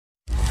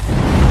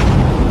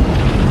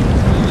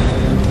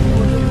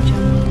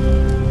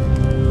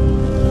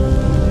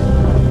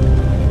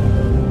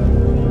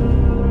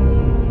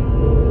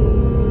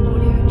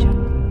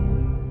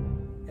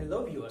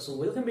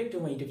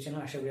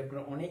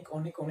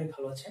অনেক অনেক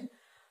ভালো আছেন।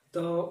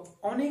 তো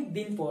অনেক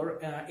দিন পর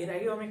এর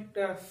আগে আমি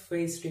একটা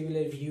ফেস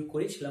রিভিলের ভিডিও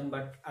করেছিলাম,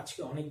 বাট আজকে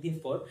অনেক দিন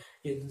পর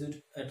যেহেতু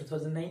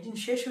 2019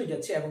 শেষ হয়ে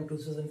যাচ্ছে এবং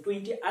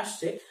 2020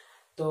 আসছে,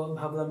 তো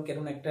ভাবলাম কেন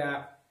একটা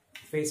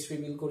ফেস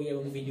রিভিল করি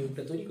এবং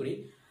ভিডিওটা তৈরি করি।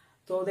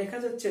 তো দেখা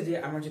যাচ্ছে যে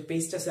আমার যে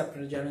পেজটা আছে,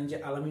 আপনারা জানেন যে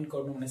আলামিন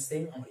কর্ণ, মানে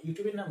সেম আমার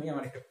ইউটিউবের নামে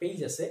আমার একটা পেজ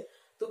আছে।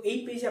 তো এই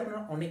পেজে আপনারা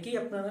অনেকেই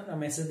আপনারা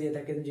মেসেজ দিয়ে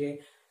থাকেন যে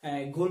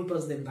গোল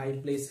পাস দেন ভাই,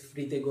 প্লিজ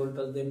ফ্রিতে গোল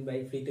পাস দেন ভাই,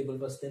 ফ্রিতে গোল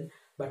পাস দেন।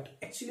 বাট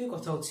অ্যাকচুয়ালি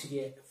কথা হচ্ছে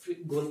গিয়ে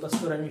গোল পাস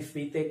তো আমি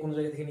ফ্রিতে কোনো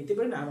জায়গা থেকে নিতে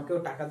পারি না, আমাকেও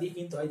টাকা দিয়ে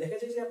কিনতে হয়। দেখা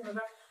যায় যে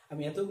আপনারা,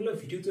 আমি এতগুলো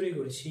ভিডিও তৈরি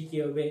করেছি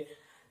কিভাবে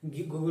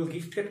গুগল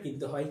গিফট কার্ড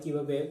কিনতে হয়,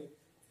 কিভাবে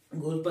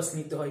গোল পাস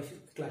নিতে হয়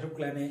ক্লাস অফ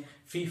ক্ল্যানে,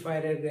 ফ্রি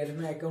ফায়ারের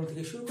গ্যারেনা অ্যাকাউন্ট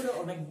থেকে শুরু করে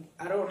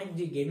আরো অনেক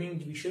যে গেমিং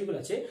বিষয়গুলো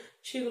আছে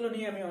সেগুলো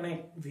নিয়ে আমি অনেক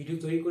ভিডিও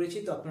তৈরি করেছি।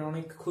 তো আপনারা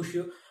অনেক খুশি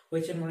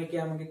হয়েছেন, অনেকে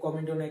আমাকে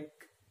কমেন্টে অনেক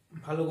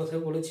ভালো কথা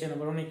বলেছেন,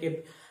 আবার অনেকে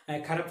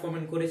খারাপ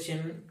কমেন্ট করেছেন।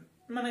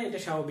 মানে এটা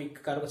স্বাভাবিক,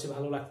 কারো কাছে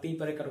ভালো লাগতেই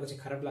পারে, কারো কাছে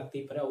খারাপ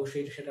লাগতেই পারে,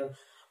 অবশ্যই সেটার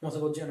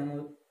মতামত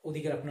জানানোর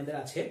অধিকার আপনাদের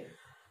আছে।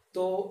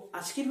 তো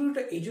আজকের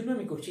ভিডিওটা এই জন্য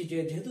আমি করছি যে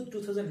যেহেতু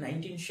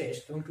 2019 শেষ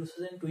এবং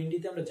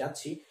 2020-তে আমরা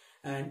যাচ্ছি,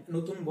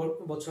 নতুন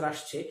বছর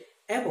আসছে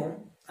এবং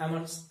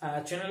আমার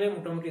চ্যানেলে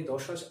মোটামুটি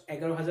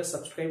 11,000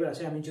 সাবস্ক্রাইবার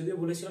আছে। আমি যদিও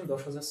বলেছিলাম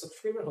 10,000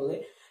 সাবস্ক্রাইবার হলে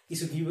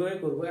কিছু গিভওয়ে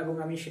করবো এবং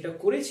আমি সেটা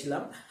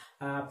করেছিলাম।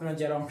 আপনারা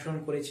যারা অংশগ্রহণ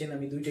করেছেন,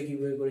 আমি 2টা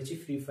গিভওয়ে করেছি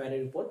ফ্রি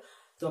ফায়ারের উপর।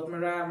 তো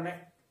আপনারা মানে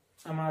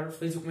আমার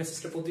ফেসবুক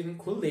মেসেজটা প্রতিদিন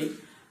খুললেই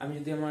আমি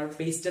যদি আমার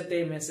পেজটাতে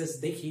মেসেজ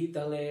দেখি,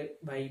 তাহলে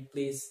ভাই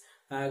please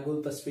goal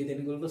pass free then,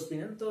 goal pass free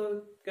দেন। তো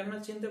কেননা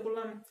চিন্তা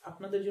করলাম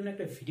আপনাদের জন্য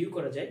একটা ভিডিও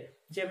করা যায়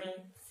যে আমি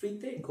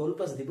ফ্রিতে গোল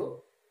পাস দিব,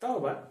 তাও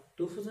আবার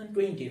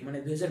 2020 মানে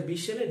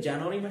 2020 সালের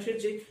জানুয়ারি মাসের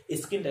যে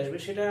স্কিনটা আসবে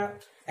সেটা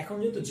এখন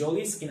যেহেতু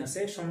জলি স্কিন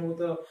আছে,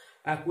 সম্ভবত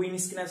কুইন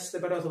স্কিন আসতে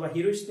পারে অথবা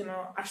হিরো স্কিনও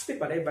আসতে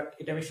পারে, বাট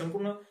এটা আমি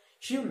সম্পূর্ণ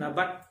শিওর না।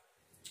 বাট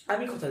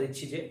আমি কথা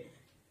দিচ্ছি যে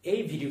এই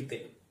ভিডিওতে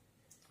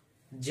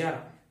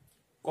যারা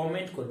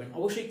কমেন্ট করবেন,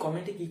 অবশ্যই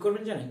কমেন্টে কি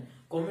করবেন জানেন,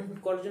 কমেন্ট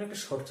করার জন্য একটা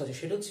শর্ত আছে,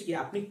 সেটা হচ্ছে কি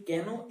আপনি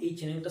কেন এই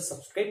চ্যানেলটা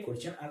সাবস্ক্রাইব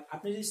করেছেন। আর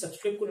আপনি যদি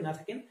সাবস্ক্রাইব করে না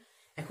থাকেন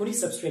এখনই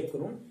সাবস্ক্রাইব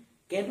করুন,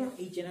 কেন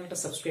এই চ্যানেলটা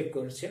সাবস্ক্রাইব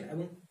করেছেন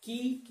এবং কি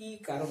কি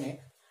কারণে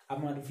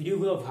আমার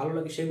ভিডিওগুলো ভালো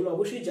লাগে সেগুলো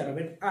অবশ্যই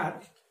জানাবেন। আর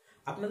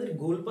আপনাদের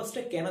গোল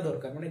পাসটা কেন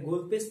দরকার, মানে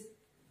গোল পাস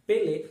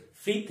পেলে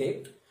ফ্রিতে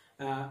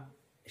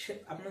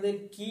আপনাদের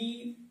কি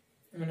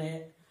মানে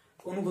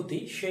অনুভূতি,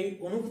 সেই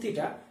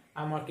অনুভূতিটা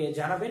আমাকে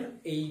জানাবেন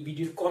এই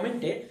ভিডিওর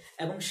কমেন্টে।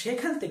 এবং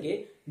সেখান থেকে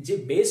যে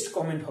বেস্ট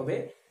কমেন্ট হবে,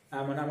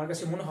 মানে আমার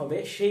কাছে মনে হবে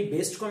সেই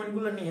বেস্ট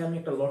কমেন্টগুলো নিয়ে আমি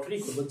একটা লটারি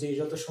করবো, যে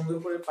যত সুন্দর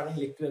করে পারেন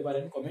লিখতে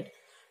পারেন কমেন্ট।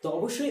 তো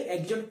অবশ্যই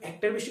একজন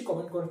একটার বেশি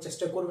কমেন্ট করার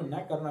চেষ্টা করবেন না,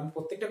 কারণ আমি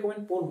প্রত্যেকটা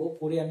কমেন্ট পড়বো,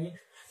 পড়ে আমি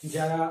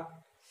যারা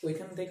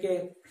ওইখান থেকে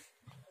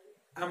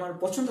আমার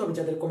পছন্দ হবে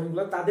যাদের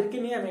কমেন্টগুলো, তাদেরকে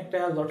নিয়ে আমি একটা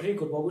লটারি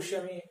করবো। অবশ্যই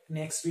আমি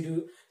নেক্সট ভিডিও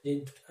যে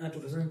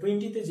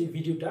 2020-তে যে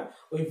ভিডিওটা,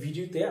 ওই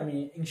ভিডিওতে আমি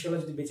ইনশাল্লাহ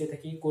যদি বেঁচে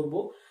থাকি করব।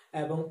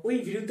 এবং ওই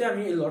ভিডিওতে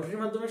আমি এই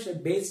লটারির মাধ্যমে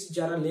বেস্ট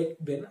যারা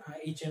লিখবেন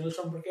এই চ্যানেল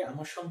সম্পর্কে,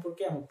 আমার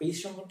সম্পর্কে, আমার পেজ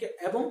সম্পর্কে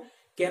এবং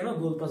কেন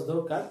গোল পাস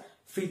দরকার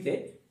ফ্রিতে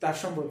তার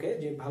সম্পর্কে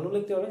যে ভালো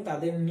লিখতে পারবেন,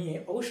 তাদের নিয়ে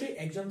অবশ্যই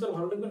একজন তো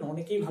ভালো লিখবেন,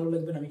 অনেকেই ভালো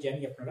লিখবেন আমি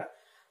জানি আপনারা।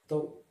 তো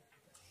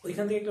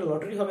ওইখান থেকে একটা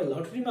লটারি হবে,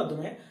 লটারির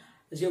মাধ্যমে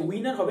যে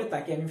উইনার হবে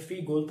তাকে আমি ফ্রি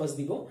গোল পাস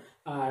দিব।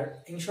 আর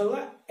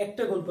ইনশাল্লাহ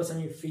একটা গোল পাস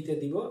আমি ফ্রিতে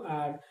দিব,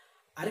 আর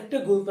আরেকটা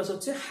গোল পাস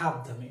হচ্ছে হাফ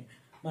দামে,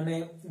 মানে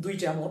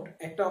 2টা মোট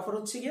একটা অফার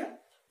হচ্ছে গিয়া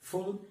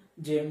ফুল,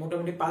 যে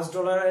মোটামুটি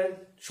 $5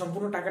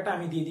 সম্পূর্ণ টাকাটা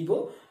আমি দিয়ে দিব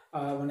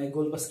মানে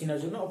গোল পাস কেনার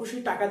জন্য।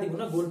 অবশ্যই টাকা দিব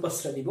না, গোল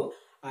পাসটা দিব।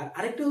 আর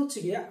আরেকটা হচ্ছে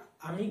গিয়া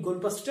আমি গোল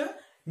পাসটা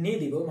নিয়ে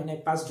দিব, মানে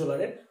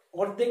 $5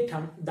 অর্ধেক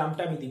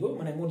দামটা আমি দিব,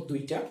 মানে মোট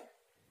 2টা।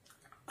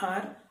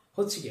 আর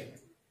হচ্ছে গিয়া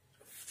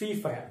ফ্রি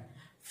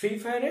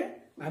ফায়ারে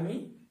আমি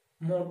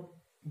মোট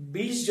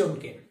 20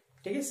 জনকে,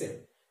 ঠিক আছে,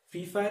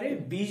 ফ্রি ফায়ারে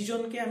 20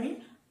 জনকে আমি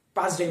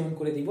 5 ডায়মন্ড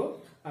করে দিব।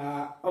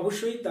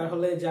 অবশ্যই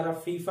তাহলে যারা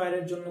ফ্রি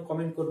ফায়ারের জন্য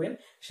কমেন্ট করবেন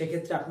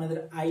সেক্ষেত্রে আপনাদের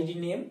আইডি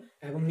নেম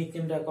এবং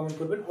নিকনেমটা কমেন্ট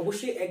করবেন।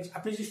 অবশ্যই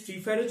আপনি যদি ফ্রি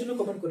ফায়ারের জন্য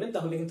কমেন্ট করেন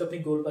তাহলে কিন্তু আপনি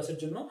গোল পাসের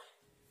জন্য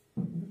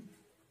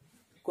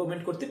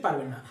কমেন্ট করতে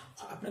পারবেন না,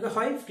 আপনাকে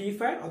হয় ফ্রি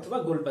ফায়ার অথবা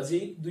গোল পাস,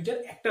 এই দুইটার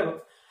একটা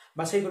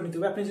বাছাই করে নিতে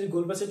হবে। আপনি যদি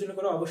গোল পাসের জন্য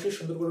করেন অবশ্যই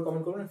সুন্দর করে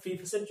কমেন্ট করবেন, ফ্রি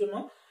পাসের জন্য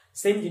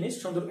সেম জিনিস,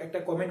 সুন্দর একটা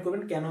কমেন্ট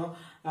করবেন কেন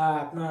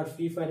আপনার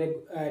ফ্রি ফায়ারে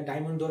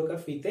ডায়মন্ড দরকার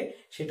ফ্রিতে,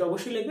 সেটা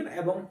অবশ্যই লিখবেন।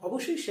 এবং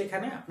অবশ্যই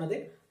সেখানে আপনাদের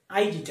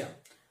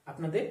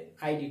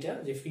আইডিটা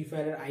যে ফ্রি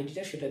ফায়ারের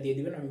আইডিটা সেটা দিয়ে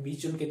দিবেন, আমি 20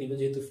 জনকে দিব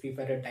যেহেতু ফ্রি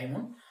ফায়ারের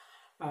ডায়মন্ড।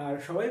 আর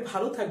সবাই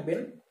ভালো থাকবেন,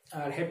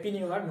 আর হ্যাপি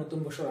নিউ ইয়ার, নতুন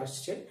বছর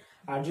আসছে।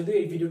 আর যদিও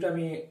এই ভিডিওটা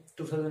আমি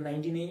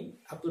 2019-এই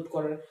আপলোড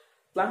করার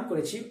প্ল্যান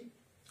করেছি,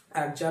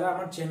 আর যারা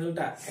আমার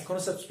চ্যানেলটা এখনো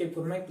সাবস্ক্রাইব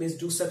করুন নাই, প্লিজ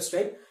ডু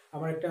সাবস্ক্রাইব।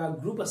 আমার একটা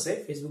গ্রুপ আছে,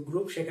 ফেসবুক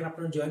গ্রুপ, সেখানে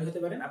আপনারা জয়েন হতে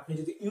পারেন। আপনি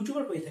যদি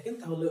ইউটিউবার হয়ে থাকেন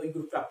তাহলে ওই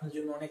গ্রুপটা আপনার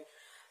জন্য অনেক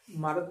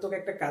মারাত্মক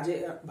একটা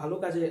ভালো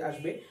কাজে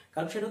আসবে,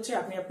 কারণ সেটা হচ্ছে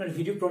আপনি আপনার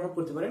ভিডিও প্রমোট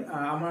করতে পারেন।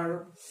 আমার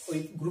ওই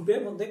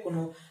গ্রুপের মধ্যে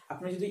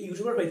আপনি যদি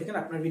ইউটিউবার হয়ে থাকেন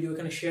আপনার ভিডিও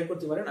এখানে শেয়ার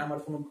করতে পারেন, আমার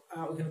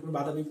ওখানে কোনো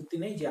বাধা বিপত্তি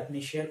নেই যে আপনি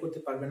শেয়ার করতে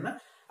পারবেন না,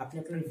 আপনি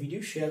আপনার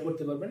ভিডিও শেয়ার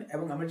করতে পারবেন।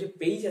 এবং আমার যে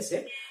পেজ আছে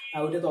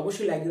ওইটা তো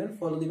অবশ্যই লাইক দিবেন,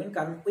 ফলো দিবেন,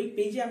 কারণ ওই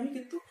পেজে আমি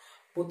কিন্তু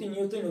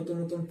প্রতিনিয়তই নতুন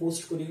নতুন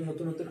পোস্ট করি,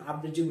 নতুন নতুন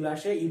আপডেট যেগুলো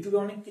আসে। ইউটিউবে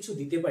অনেক কিছু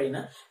দিতে পারি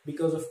না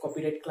বিকজ অফ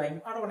কপিরাইট ক্লাইম,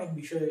 আরো অনেক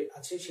বিষয়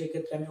আছে।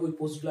 সেক্ষেত্রে আমি ওই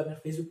পোস্টগুলো আমার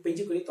ফেসবুক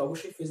পেজে করি, তো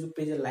অবশ্যই ফেসবুক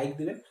পেজে লাইক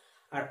দিবেন।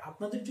 আর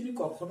আপনাদের যদি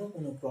কখনো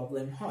কোনো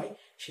প্রবলেম হয়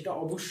সেটা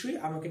অবশ্যই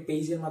আমাকে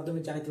পেজের মাধ্যমে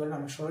জানাতে পারেন।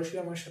 আমার সরাসরি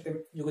আমার সাথে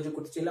যোগাযোগ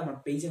করতে চাইলে আমার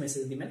পেজে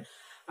মেসেজ দিবেন।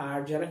 আর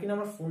যারা কিনা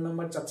আমার ফোন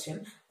নাম্বার চাচ্ছেন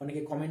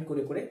অনেকে কমেন্ট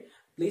করে করে,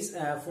 প্লিজ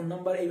ফোন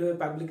নাম্বার এইভাবে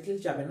পাবলিকলি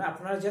যাবেন না,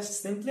 আপনারা জাস্ট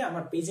সিম্পলি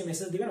আমার পেজে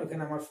মেসেজ দিবেন,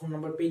 ওখানে আমার ফোন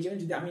নাম্বার পেয়ে যাবেন।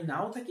 যদি আমি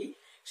নাও থাকি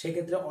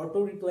সেক্ষেত্রে অটো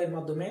রিপ্লাইয়ের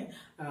মাধ্যমে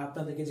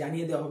আপনাদেরকে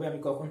জানিয়ে দেওয়া হবে আমি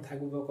কখন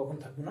থাকবো বা কখন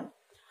থাকবো না।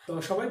 তো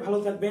সবাই ভালো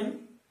থাকবেন,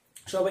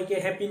 সবাইকে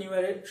হ্যাপি নিউ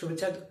ইয়ারের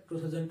শুভেচ্ছা।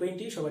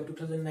 2020 সবাই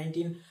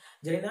 2019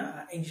 জানি না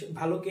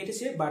ভালো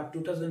কেটেছে, বাট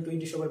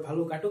 2020 সবাই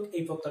ভালো কাটুক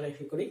এই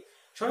প্রত্যাশা করি।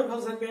 সবাই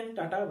ভালো থাকবেন,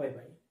 টাটা, বাই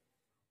বাই।